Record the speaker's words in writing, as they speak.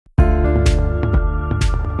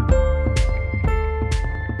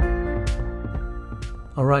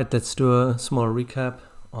Alright, let's do a small recap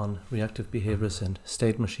on reactive behaviors and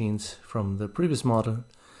state machines from the previous model.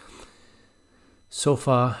 So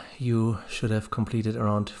far, you should have completed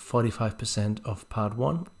around 45% of part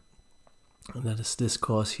 1. And that is this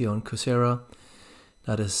course here on Coursera.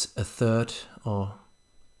 That is a third or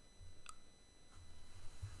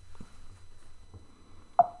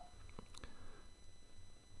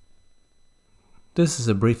this is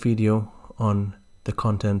a brief video on the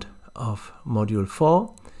content of Module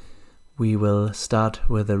 4. We will start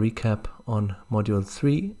with a recap on Module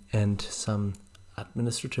 3 and some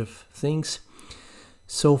administrative things.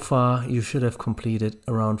 So far, you should have completed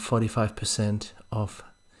around 45% of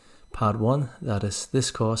Part 1, that is this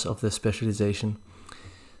course of the specialization.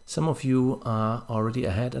 Some of you are already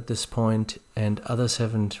ahead at this point and others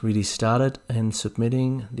haven't really started in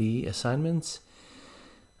submitting the assignments.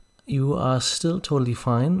 You are still totally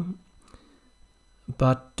fine,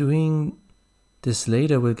 but doing this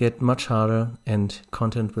later will get much harder and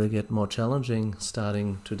content will get more challenging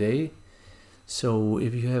starting today. So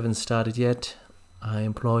if you haven't started yet, I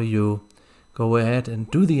implore you, go ahead and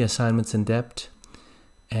do the assignments in depth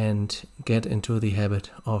and get into the habit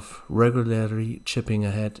of regularly chipping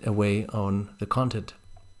away on the content.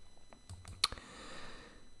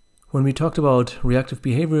 When we talked about reactive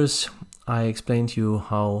behaviors, I explained to you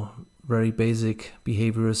how very basic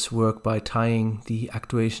behaviors work by tying the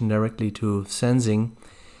actuation directly to sensing.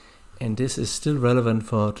 And this is still relevant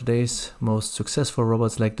for today's most successful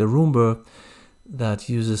robots like the Roomba that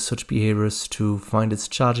uses such behaviors to find its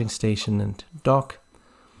charging station and dock.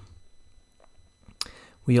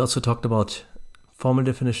 We also talked about formal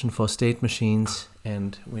definition for state machines,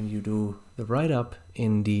 and when you do the write-up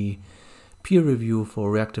in the peer review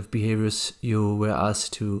for reactive behaviors, you were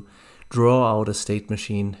asked to draw out a state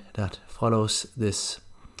machine that follows this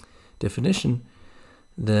definition.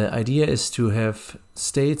 The idea is to have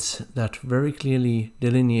states that very clearly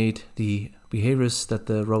delineate the behaviors that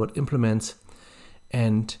the robot implements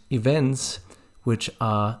and events which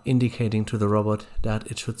are indicating to the robot that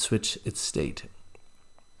it should switch its state.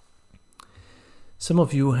 Some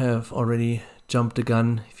of you have already jumped the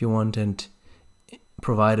gun, if you want, and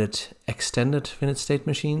provided extended finite state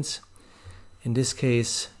machines. In this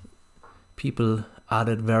case, people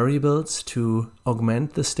added variables to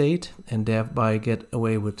augment the state and thereby get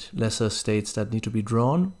away with lesser states that need to be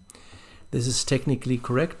drawn. This is technically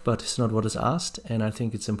correct, but it's not what is asked, and I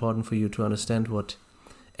think it's important for you to understand what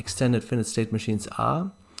extended finite state machines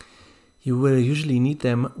are. You will usually need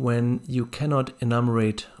them when you cannot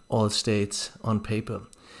enumerate all states on paper.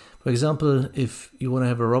 For example, if you want to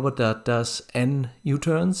have a robot that does n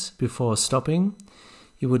U-turns before stopping,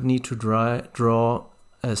 you would need to draw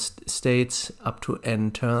states up to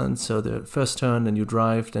n turns. So the first turn, then you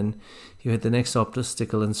drive, then you hit the next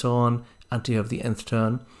obstacle and so on until you have the nth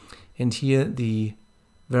turn. And here the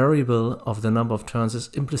variable of the number of turns is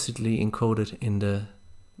implicitly encoded in the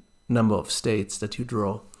number of states that you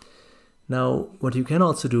draw. Now, what you can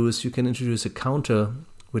also do is you can introduce a counter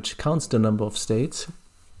which counts the number of states,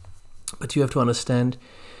 but you have to understand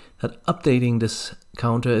that updating this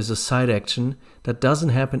counter is a side action that doesn't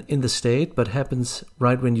happen in the state, but happens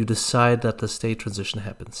right when you decide that the state transition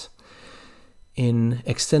happens. In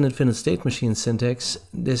extended finite state machine syntax,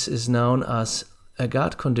 this is known as a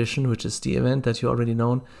guard condition, which is the event that you already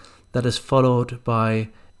know, that is followed by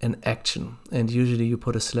an action. And usually you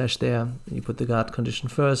put a slash there, you put the guard condition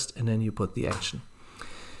first, and then you put the action.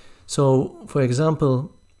 So, for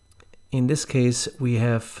example, in this case, we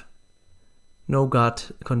have no guard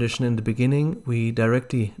condition in the beginning. We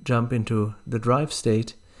directly jump into the drive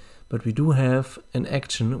state, but we do have an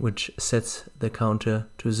action which sets the counter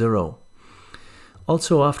to 0.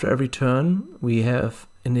 Also, after every turn, we have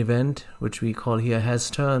an event which we call here has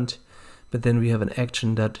turned, but then we have an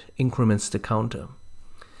action that increments the counter.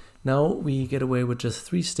 Now we get away with just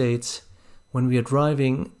 3 states when we are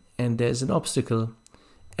driving and there's an obstacle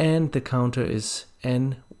and the counter is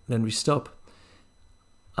n, then we stop.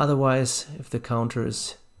 Otherwise, if the counter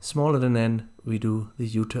is smaller than n, we do the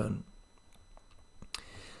U-turn.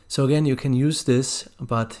 So again, you can use this,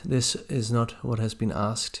 but this is not what has been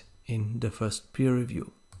asked in the first peer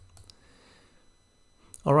review.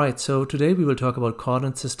 Alright, so today we will talk about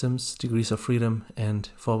coordinate systems, degrees of freedom, and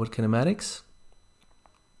forward kinematics.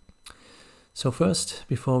 So first,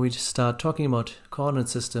 before we start talking about coordinate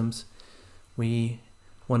systems, we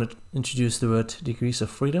want to introduce the word degrees of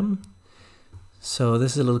freedom. So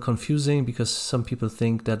this is a little confusing because some people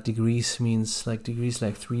think that degrees means like degrees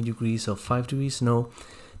like 3 degrees or 5 degrees. No,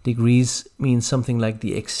 degrees means something like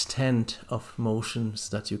the extent of motions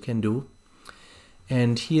that you can do.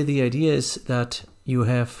 And here the idea is that you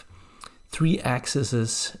have three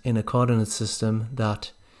axes in a coordinate system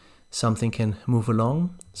that something can move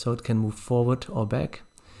along, so it can move forward or back,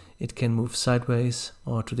 it can move sideways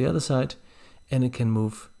or to the other side, and it can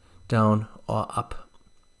move down or up.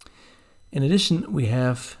 In addition, we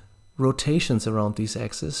have rotations around these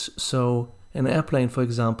axes. So an airplane, for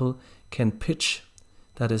example, can pitch,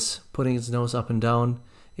 that is putting its nose up and down.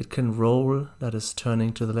 It can roll, that is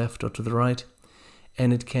turning to the left or to the right.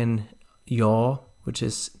 And it can yaw, which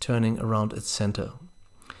is turning around its center.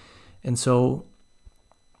 And so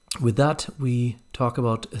with that, we talk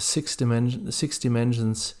about six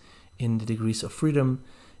dimensions in the degrees of freedom,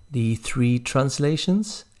 the three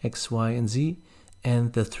translations, X, Y, and Z,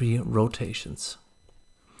 and the three rotations.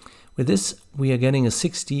 With this, we are getting a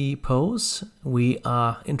 6D pose. We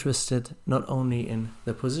are interested not only in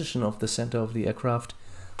the position of the center of the aircraft,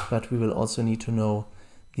 but we will also need to know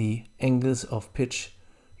the angles of pitch,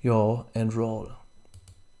 yaw, and roll.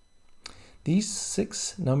 These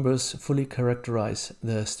 6 numbers fully characterize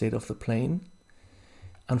the state of the plane.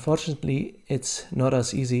 Unfortunately, it's not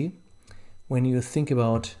as easy when you think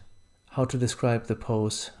about how to describe the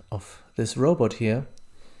pose of this robot here.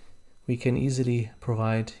 We can easily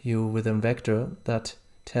provide you with a vector that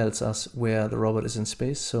tells us where the robot is in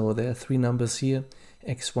space. So there are 3 numbers here,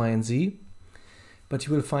 X, Y, and Z. But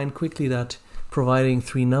you will find quickly that providing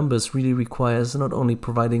 3 numbers really requires not only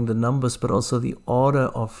providing the numbers, but also the order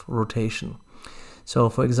of rotation. So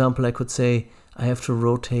for example, I could say I have to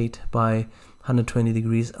rotate by 120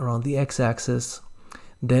 degrees around the x-axis.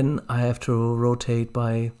 Then I have to rotate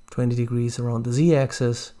by 20 degrees around the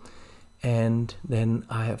z-axis. And then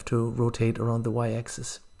I have to rotate around the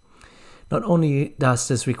y-axis. Not only does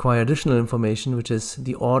this require additional information, which is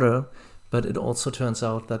the order, but it also turns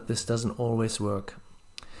out that this doesn't always work.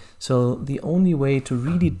 So the only way to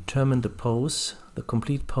really determine the pose, the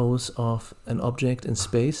complete pose of an object in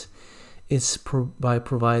space, is by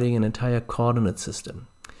providing an entire coordinate system.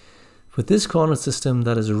 With this coordinate system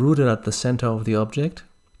that is rooted at the center of the object,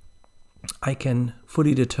 I can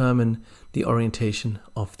fully determine the orientation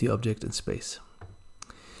of the object in space.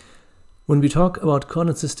 When we talk about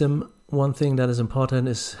coordinate system, one thing that is important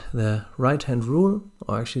is the right-hand rule,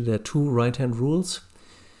 or actually there are 2 right-hand rules.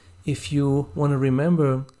 If you want to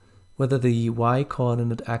remember whether the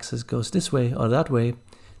y-coordinate axis goes this way or that way,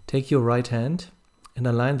 take your right hand and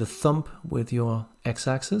align the thumb with your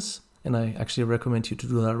x-axis. And I actually recommend you to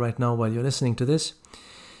do that right now while you're listening to this.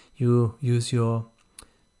 You use your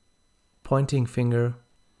pointing finger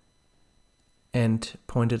and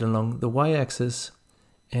point it along the y-axis,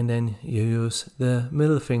 and then you use the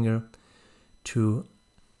middle finger to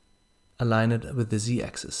align it with the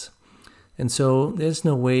z-axis. And so there's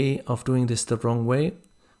no way of doing this the wrong way.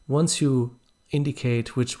 Once you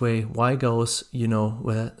indicate which way y goes, you know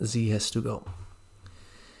where z has to go.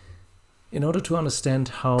 In order to understand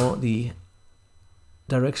how the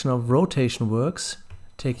direction of rotation works,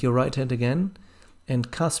 take your right hand again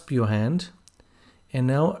and clasp your hand, and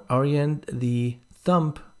now orient the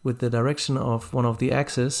thumb with the direction of one of the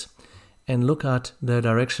axes and look at the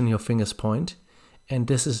direction your fingers point, and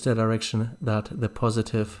this is the direction that the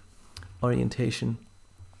positive orientation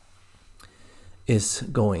is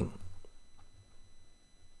going.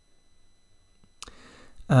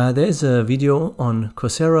 There is a video on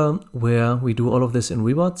Coursera where we do all of this in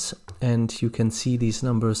robots, and you can see these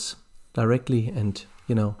numbers directly and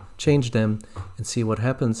change them and see what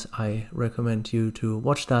happens. I recommend you to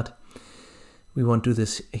watch that. We won't do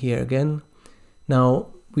this here again. Now,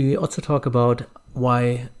 we also talk about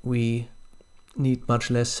why we need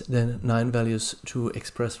much less than 9 values to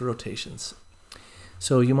express rotations.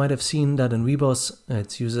 So you might have seen that in Rebus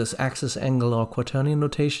it uses axis, angle, or quaternion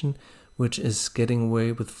notation, which is getting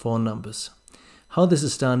away with 4 numbers. How this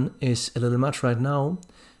is done is a little much right now,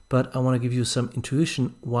 but I want to give you some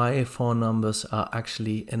intuition why 4 numbers are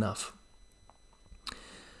actually enough.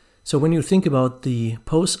 So when you think about the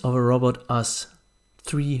pose of a robot as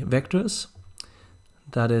 3 vectors,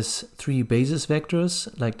 that is 3 basis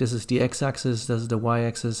vectors, like this is the x-axis, this is the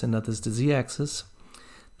y-axis, and that is the z-axis,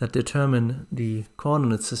 that determine the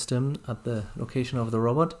coordinate system at the location of the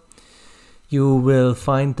robot, you will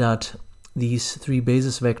find that these 3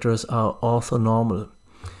 basis vectors are orthonormal.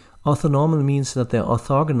 Orthonormal means that they're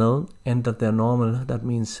orthogonal, and that they're normal, that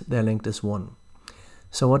means their length is 1.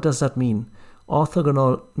 So what does that mean?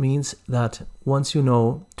 Orthogonal means that once you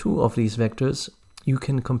know 2 of these vectors, you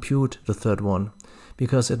can compute the third one,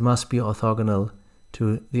 because it must be orthogonal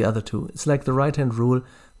to the other 2. It's like the right-hand rule.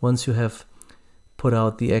 Once you have put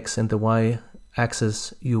out the x and the y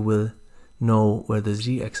axis, you will know where the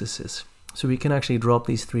z axis is. So we can actually drop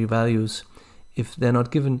these 3 values. If they're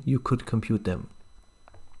not given, you could compute them.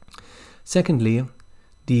 Secondly,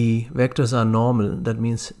 the vectors are normal. That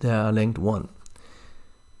means they are length 1.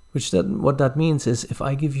 What that means is if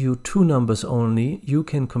I give you 2 numbers only, you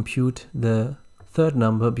can compute the third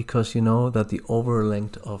number because you know that the overall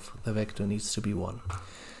length of the vector needs to be 1.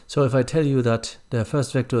 So if I tell you that the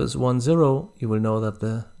first vector is 1, 0, you will know that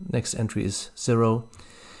the next entry is 0.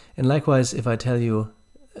 And likewise, if I tell you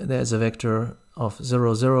there's a vector of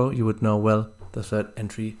 0, 0, you would know, well, the third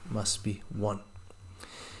entry must be 1.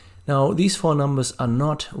 Now, these 4 numbers are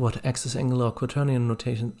not what axis, angle, or quaternion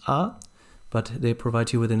notation are, but they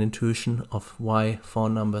provide you with an intuition of why 4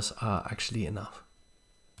 numbers are actually enough.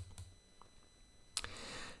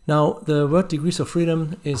 Now, the word degrees of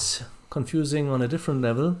freedom is confusing on a different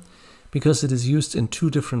level because it is used in 2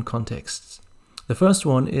 different contexts. The first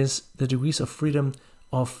one is the degrees of freedom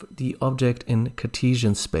of the object in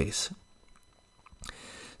Cartesian space.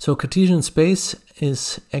 So Cartesian space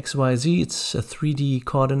is x, y, z. It's a 3D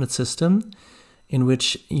coordinate system in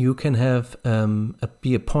which you can have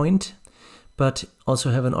be a point, but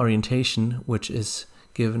also have an orientation which is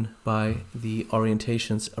given by the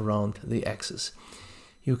orientations around the axis.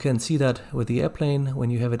 You can see that with the airplane.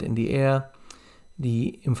 When you have it in the air,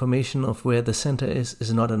 the information of where the center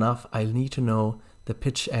is not enough. I need to know the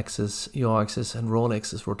pitch axis, yaw axis, and roll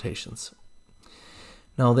axis rotations.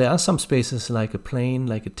 Now there are some spaces like a plane,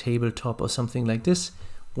 like a tabletop or something like this,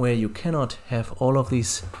 where you cannot have all of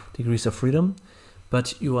these degrees of freedom,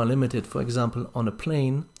 but you are limited. For example, on a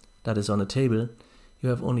plane that is on a table, you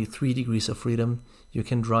have only 3 degrees of freedom. You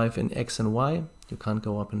can drive in x and y, you can't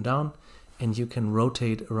go up and down, and you can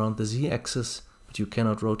rotate around the z-axis, but you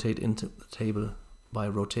cannot rotate into the table by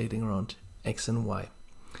rotating around x and y.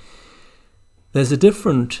 There's a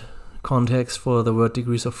different context for the word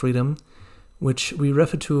degrees of freedom, which we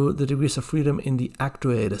refer to the degrees of freedom in the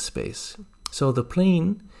actuator space. So the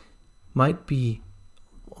plane might be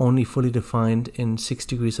only fully defined in 6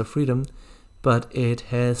 degrees of freedom, but it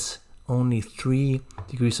has only 3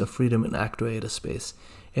 degrees of freedom in actuator space.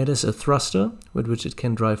 It has a thruster with which it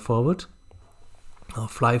can drive forward, or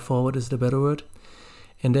fly forward is the better word.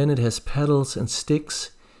 And then it has pedals and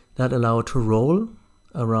sticks that allow it to roll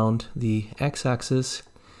around the x-axis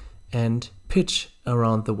and pitch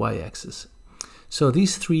around the y-axis. So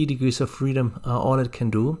these 3 degrees of freedom are all it can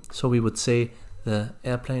do. So we would say the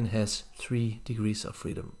airplane has 3 degrees of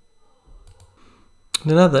freedom.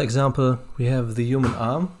 In another example, we have the human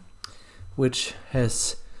arm, which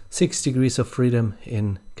has 6 degrees of freedom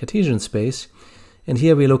in Cartesian space. And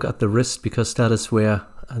here we look at the wrist because that is where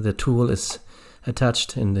the tool is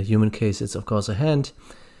attached. In the human case, it's of course a hand.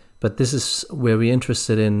 But this is where we're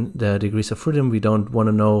interested in the degrees of freedom. We don't want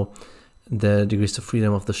to know the degrees of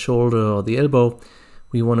freedom of the shoulder or the elbow.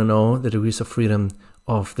 We want to know the degrees of freedom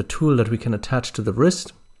of the tool that we can attach to the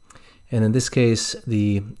wrist. And in this case,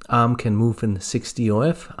 the arm can move in 6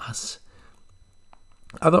 DOF as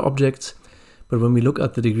other objects. But when we look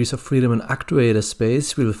at the degrees of freedom in actuator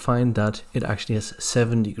space, we will find that it actually has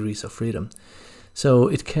 7 degrees of freedom. So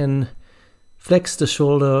it can flex the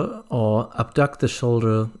shoulder or abduct the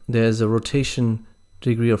shoulder. There's a rotation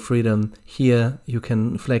degree of freedom. Here you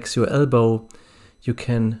can flex your elbow, you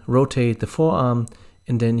can rotate the forearm,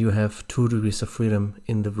 and then you have 2 degrees of freedom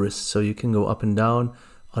in the wrist. So you can go up and down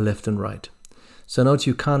or left and right. So note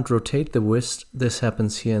you can't rotate the wrist. This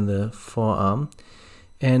happens here in the forearm.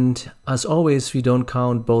 And as always, we don't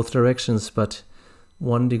count both directions, but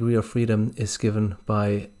 1 degree of freedom is given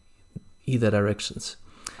by either directions.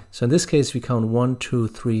 So in this case, we count 1, 2,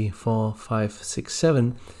 3, 4, 5, 6,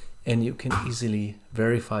 7, and you can easily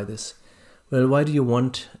verify this. Well, why do you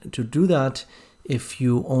want to do that if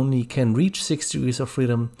you only can reach 6 degrees of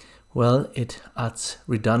freedom? Well, it adds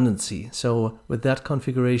redundancy. So with that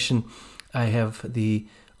configuration, I have the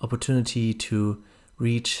opportunity to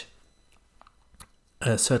reach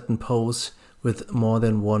a certain pose with more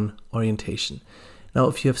than 1 orientation. Now,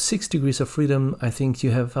 if you have 6 degrees of freedom, I think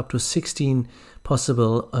you have up to 16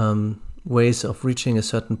 possible ways of reaching a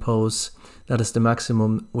certain pose. That is the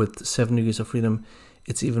maximum. With 7 degrees of freedom,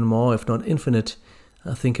 it's even more, if not infinite.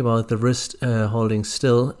 Think about the wrist holding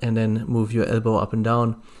still and then move your elbow up and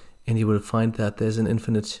down, and you will find that there's an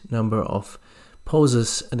infinite number of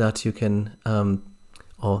poses that you can,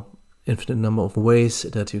 or infinite number of ways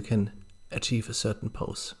that you can achieve a certain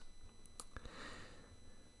pose.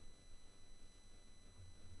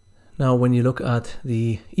 Now, when you look at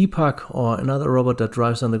the I.4 or another robot that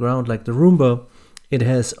drives on the ground like the Roomba, it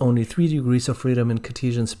has only 3 degrees of freedom in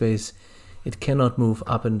Cartesian space. It cannot move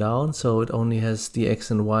up and down, so it only has the x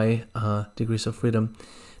and y degrees of freedom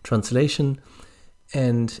translation,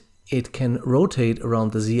 and it can rotate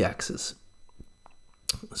around the z-axis.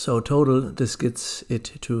 So total, this gets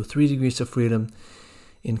it to 3 degrees of freedom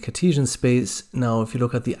in Cartesian space. Now, if you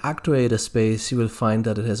look at the actuator space, you will find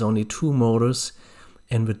that it has only 2 motors,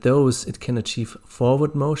 and with those, it can achieve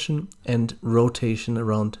forward motion and rotation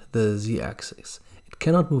around the z-axis. It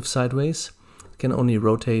cannot move sideways, it can only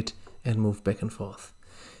rotate and move back and forth.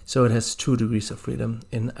 So it has 2 degrees of freedom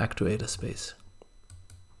in actuator space.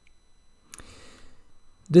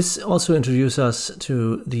 This also introduces us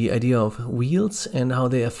to the idea of wheels and how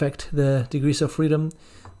they affect the degrees of freedom.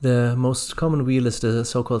 The most common wheel is the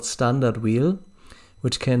so-called standard wheel,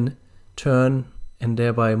 which can turn and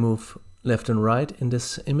thereby move left and right in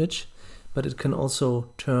this image, but it can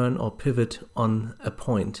also turn or pivot on a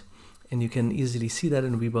point. And you can easily see that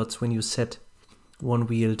in robots when you set one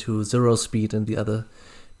wheel to 0 speed and the other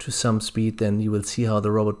to some speed, then you will see how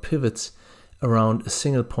the robot pivots around a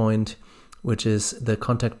single point, which is the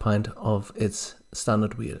contact point of its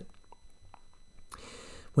standard wheel.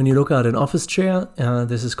 When you look at an office chair,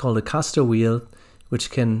 this is called a caster wheel, which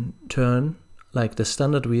can turn like the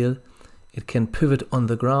standard wheel. It can pivot on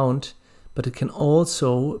the ground, but it can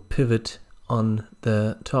also pivot on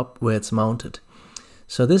the top where it's mounted.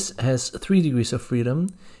 So this has 3 degrees of freedom,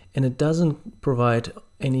 and it doesn't provide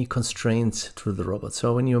any constraints to the robot.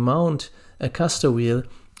 So when you mount a caster wheel,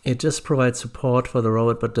 it just provides support for the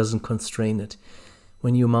robot but doesn't constrain it.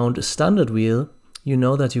 When you mount a standard wheel, you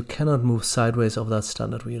know that you cannot move sideways of that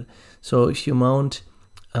standard wheel. So if you mount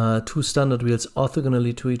 2 standard wheels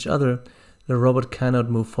orthogonally to each other, the robot cannot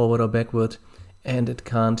move forward or backward, and it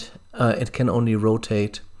can only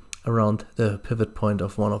rotate around the pivot point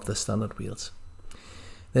of one of the standard wheels.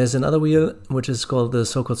 There's another wheel which is called the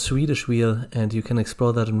so-called Swedish wheel, and you can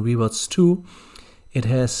explore that in Robots 2. It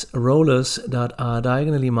has rollers that are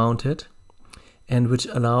diagonally mounted and which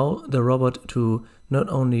allow the robot to not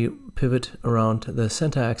only pivot around the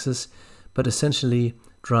center axis, but essentially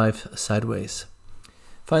drive sideways.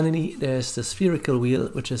 Finally, there's the spherical wheel,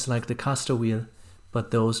 which is like the caster wheel,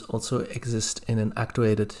 but those also exist in an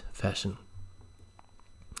actuated fashion.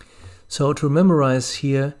 So to memorize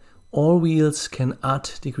here, all wheels can add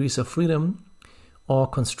degrees of freedom or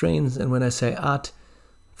constraints, and when I say add,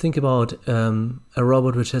 think about a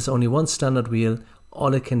robot which has only one standard wheel.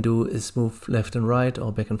 All it can do is move left and right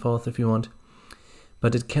or back and forth if you want,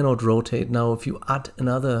 but it cannot rotate. Now, if you add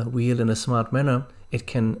another wheel in a smart manner, it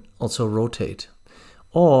can also rotate,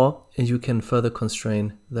 or you can further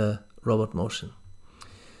constrain the robot motion.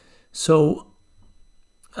 So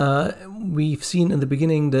we've seen in the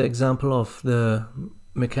beginning the example of the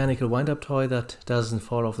mechanical wind-up toy that doesn't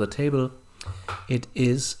fall off the table. It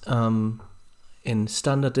is in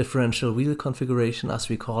standard differential wheel configuration, as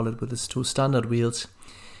we call it, with its 2 standard wheels,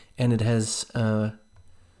 and it has a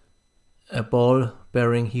ball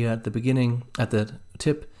bearing here at the beginning, at the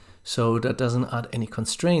tip, so that doesn't add any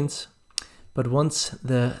constraints. But once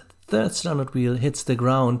the 3rd standard wheel hits the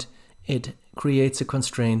ground, it creates a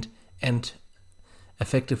constraint and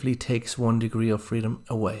effectively takes 1 degree of freedom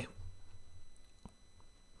away.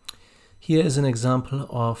 Here is an example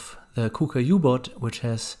of the KUKA U-bot, which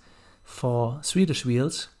has 4 Swedish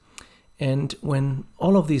wheels, and when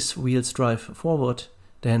all of these wheels drive forward,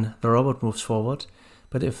 then the robot moves forward.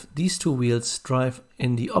 But if these 2 wheels drive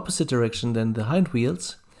in the opposite direction than the hind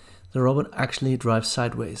wheels, the robot actually drives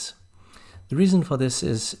sideways. The reason for this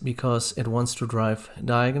is because it wants to drive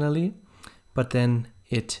diagonally, but then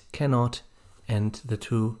it cannot, and the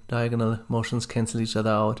 2 diagonal motions cancel each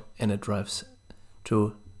other out, and it drives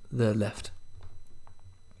to the left.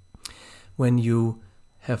 When you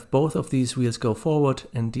have both of these wheels go forward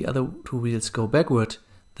and the other 2 wheels go backward,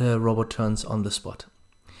 the robot turns on the spot.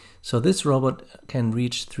 So this robot can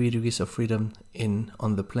reach 3 degrees of freedom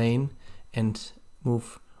on the plane and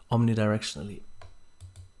move omnidirectionally.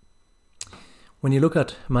 When you look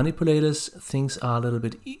at manipulators, things are a little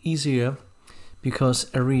bit easier because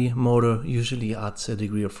every motor usually adds a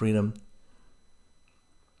degree of freedom.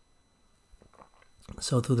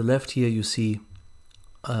 So to the left here you see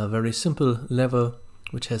a very simple lever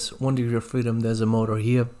which has 1 degree of freedom. There's a motor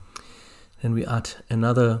here. Then we add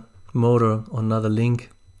another motor or another link,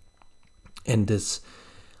 and this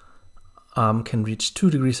arm can reach 2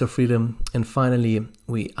 degrees of freedom. And finally,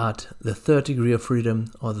 we add the 3rd degree of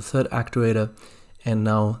freedom, or the 3rd actuator, and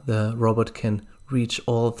now the robot can reach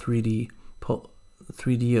all 3D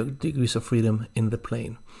degrees of freedom in the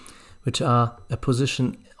plane, which are a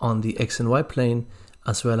position on the X and Y plane,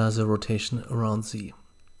 as well as a rotation around Z.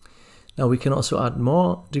 Now we can also add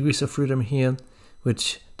more degrees of freedom here,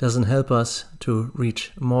 which doesn't help us to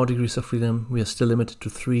reach more degrees of freedom. We are still limited to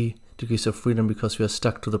 3 degrees of freedom because we are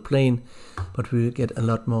stuck to the plane, but we will get a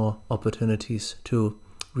lot more opportunities to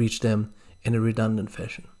reach them in a redundant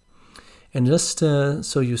fashion. And just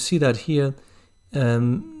so you see that here,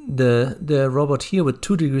 the robot here with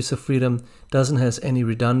 2 degrees of freedom doesn't have any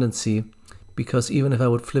redundancy, because even if I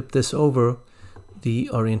would flip this over, the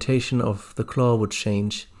orientation of the claw would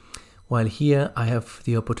change. While here I have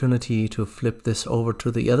the opportunity to flip this over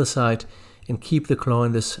to the other side and keep the claw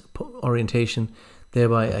in this orientation.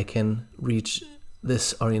 Thereby I can reach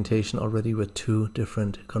this orientation already with 2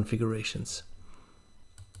 different configurations.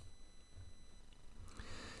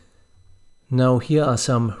 Now here are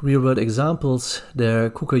some real-world examples.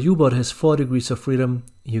 The KUKA U-Bot has 4 degrees of freedom.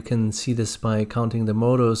 You can see this by counting the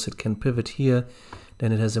motors. It can pivot here,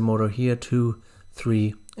 then it has a motor here, 2,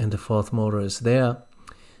 3, and the 4th motor is there.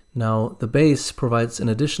 Now the base provides an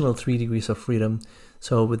additional 3 degrees of freedom.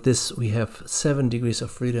 So with this we have 7 degrees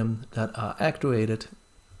of freedom that are actuated.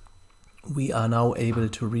 We are now able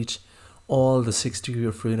to reach all the 6 degrees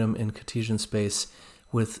of freedom in Cartesian space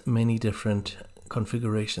with many different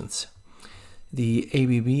configurations. The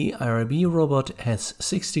ABB IRB robot has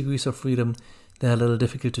 6 degrees of freedom. They're a little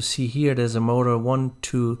difficult to see here. There's a motor 1,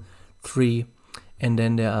 2, 3, and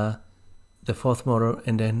then there are the 4th motor,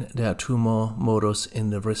 and then there are 2 more motors in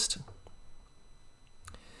the wrist.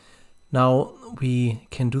 Now we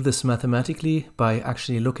can do this mathematically by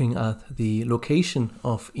actually looking at the location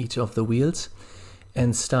of each of the wheels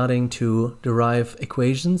and starting to derive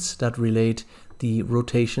equations that relate the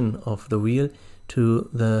rotation of the wheel to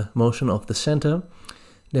the motion of the center.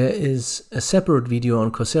 There is a separate video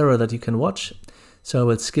on Coursera that you can watch. So I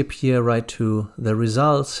will skip here right to the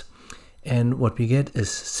results. And what we get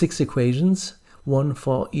is 6 equations, 1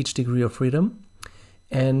 for each degree of freedom,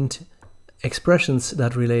 and expressions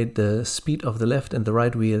that relate the speed of the left and the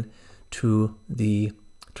right wheel to the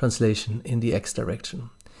translation in the x direction.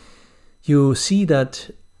 You see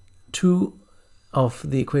that 2 of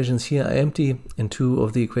the equations here are empty and 2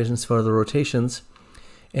 of the equations for the rotations.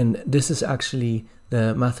 And this is actually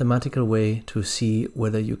the mathematical way to see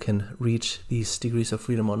whether you can reach these degrees of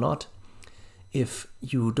freedom or not. If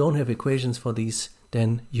you don't have equations for these,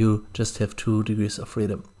 then you just have 2 degrees of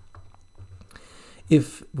freedom.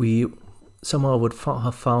 If we somehow would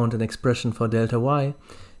have found an expression for delta y,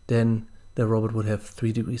 then the robot would have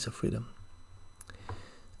 3 degrees of freedom.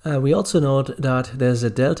 We also note that there's a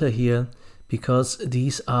delta here because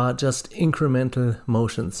these are just incremental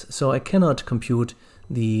motions. So I cannot compute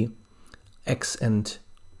the x and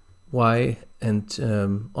y and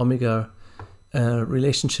omega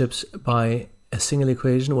relationships by a single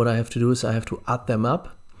equation. What I have to do is I have to add them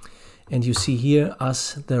up. And you see here,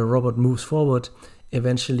 as the robot moves forward,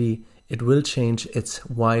 eventually it will change its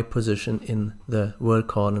y position in the world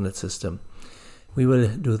coordinate system. We will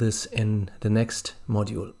do this in the next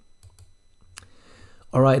module.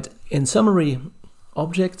 Alright, in summary,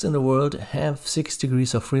 objects in the world have 6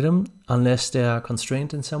 degrees of freedom unless they are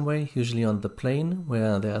constrained in some way, usually on the plane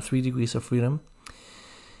where there are 3 degrees of freedom.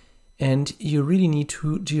 And you really need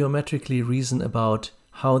to geometrically reason about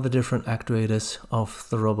how the different actuators of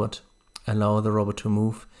the robot allow the robot to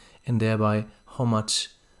move, and thereby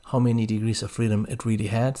how many degrees of freedom it really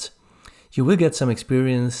has. You will get some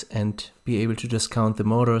experience and be able to just count the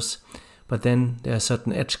motors, but then there are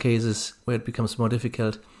certain edge cases where it becomes more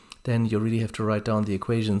difficult. Then you really have to write down the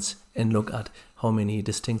equations and look at how many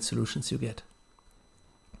distinct solutions you get.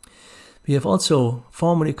 We have also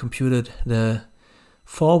formally computed the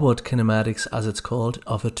forward kinematics, as it's called,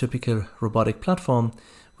 of a typical robotic platform,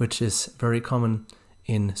 which is very common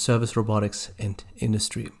in service robotics and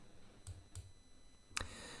industry.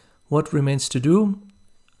 What remains to do?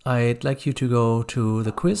 I'd like you to go to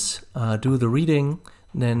the quiz, do the reading,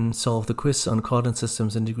 then solve the quiz on coordinate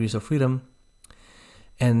systems and degrees of freedom.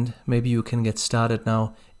 And maybe you can get started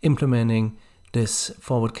now implementing this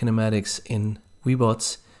forward kinematics in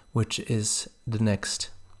Webots, which is the next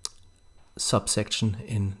subsection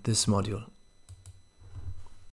in this module.